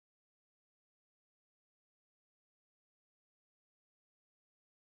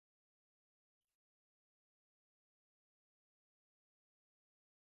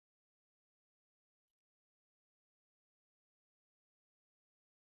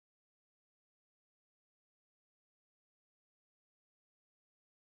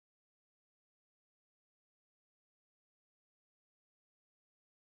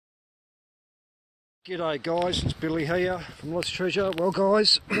G'day guys, it's Billy here from Lost Treasure. Well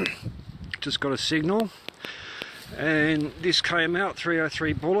guys, just got a signal and this came out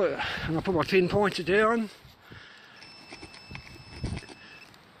 303 bullet, and I put my pinpointer down,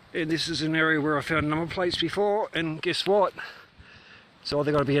 and this is an area where I found number plates before, and guess what? It's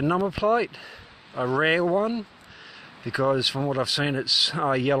either got to be a number plate, a rare one, because from what I've seen it's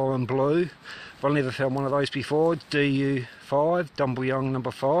yellow and blue, but I've never found one of those before. DU5, Dumble Young number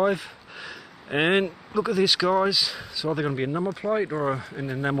 5. And look at this guys, it's either going to be a number plate or an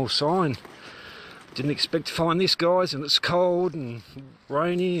enamel sign. Didn't expect to find this guys, and it's cold and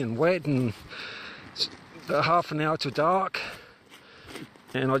rainy and wet, and it's about half an hour till dark,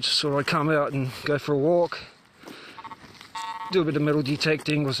 and I just thought I'd come out and go for a walk, do a bit of metal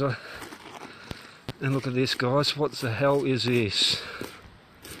detecting. And look at this guys, what the hell is this?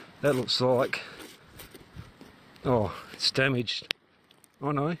 That looks like, oh, it's damaged.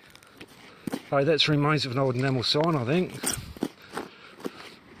 I know. Hey, that's remains of an old enamel sign, I think.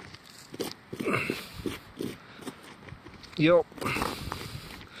 Yep.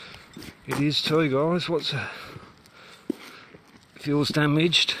 It is too, guys. Feels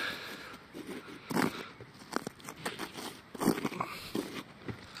damaged.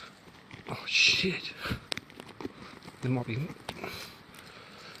 Oh, shit. There might be...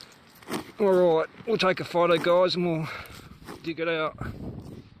 Alright, we'll take a photo, guys, and we'll dig it out.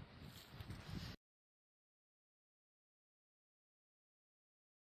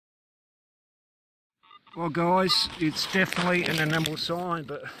 Well guys, it's definitely an enamel sign,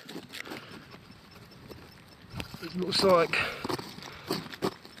 but it looks like,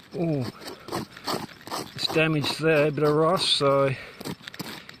 oh, it's damaged there, a bit of rust, so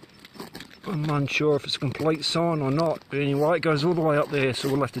I'm unsure if it's a complete sign or not. But anyway, it goes all the way up there, so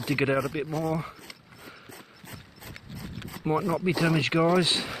we'll have to dig it out a bit more. Might not be damaged,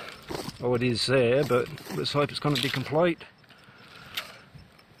 guys. Oh, it is there, but let's hope it's going to be complete.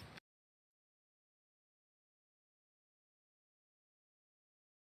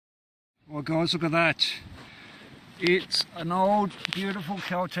 Well guys, look at that. It's an old beautiful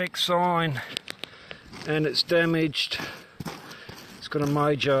Caltech sign, and it's damaged. It's got a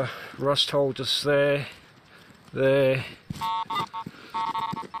major rust hole just there.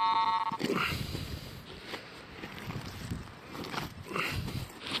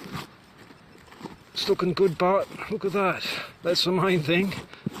 It's looking good, but look at that. That's the main thing.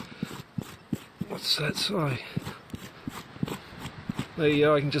 What's that say? There you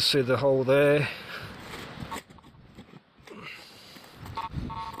go, I can just see the hole there.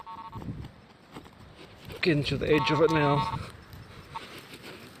 Getting to the edge of it now.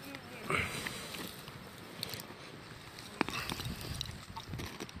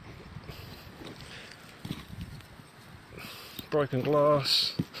 Broken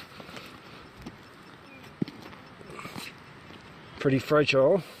glass. Pretty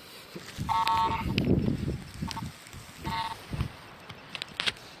fragile.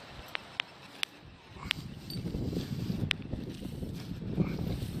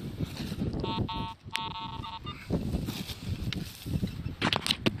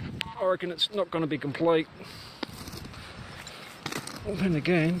 I reckon it's not going to be complete. Well, then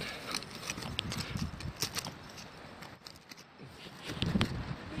again,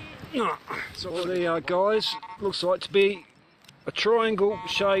 no. So there you are guys, looks like to be a triangle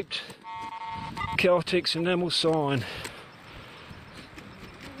shaped Caltech enamel sign.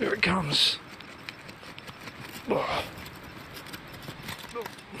 There it comes. Oh.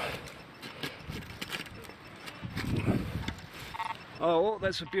 Oh, well,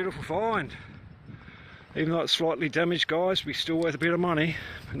 that's a beautiful find. Even though it's slightly damaged, guys, we're still worth a bit of money.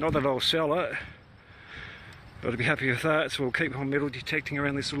 Not that I'll sell it, but I'd be happy with that, so we'll keep on metal detecting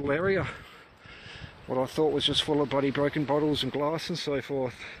around this little area. What I thought was just full of bloody broken bottles and glass and so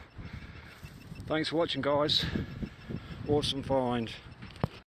forth. Thanks for watching, guys. Awesome find.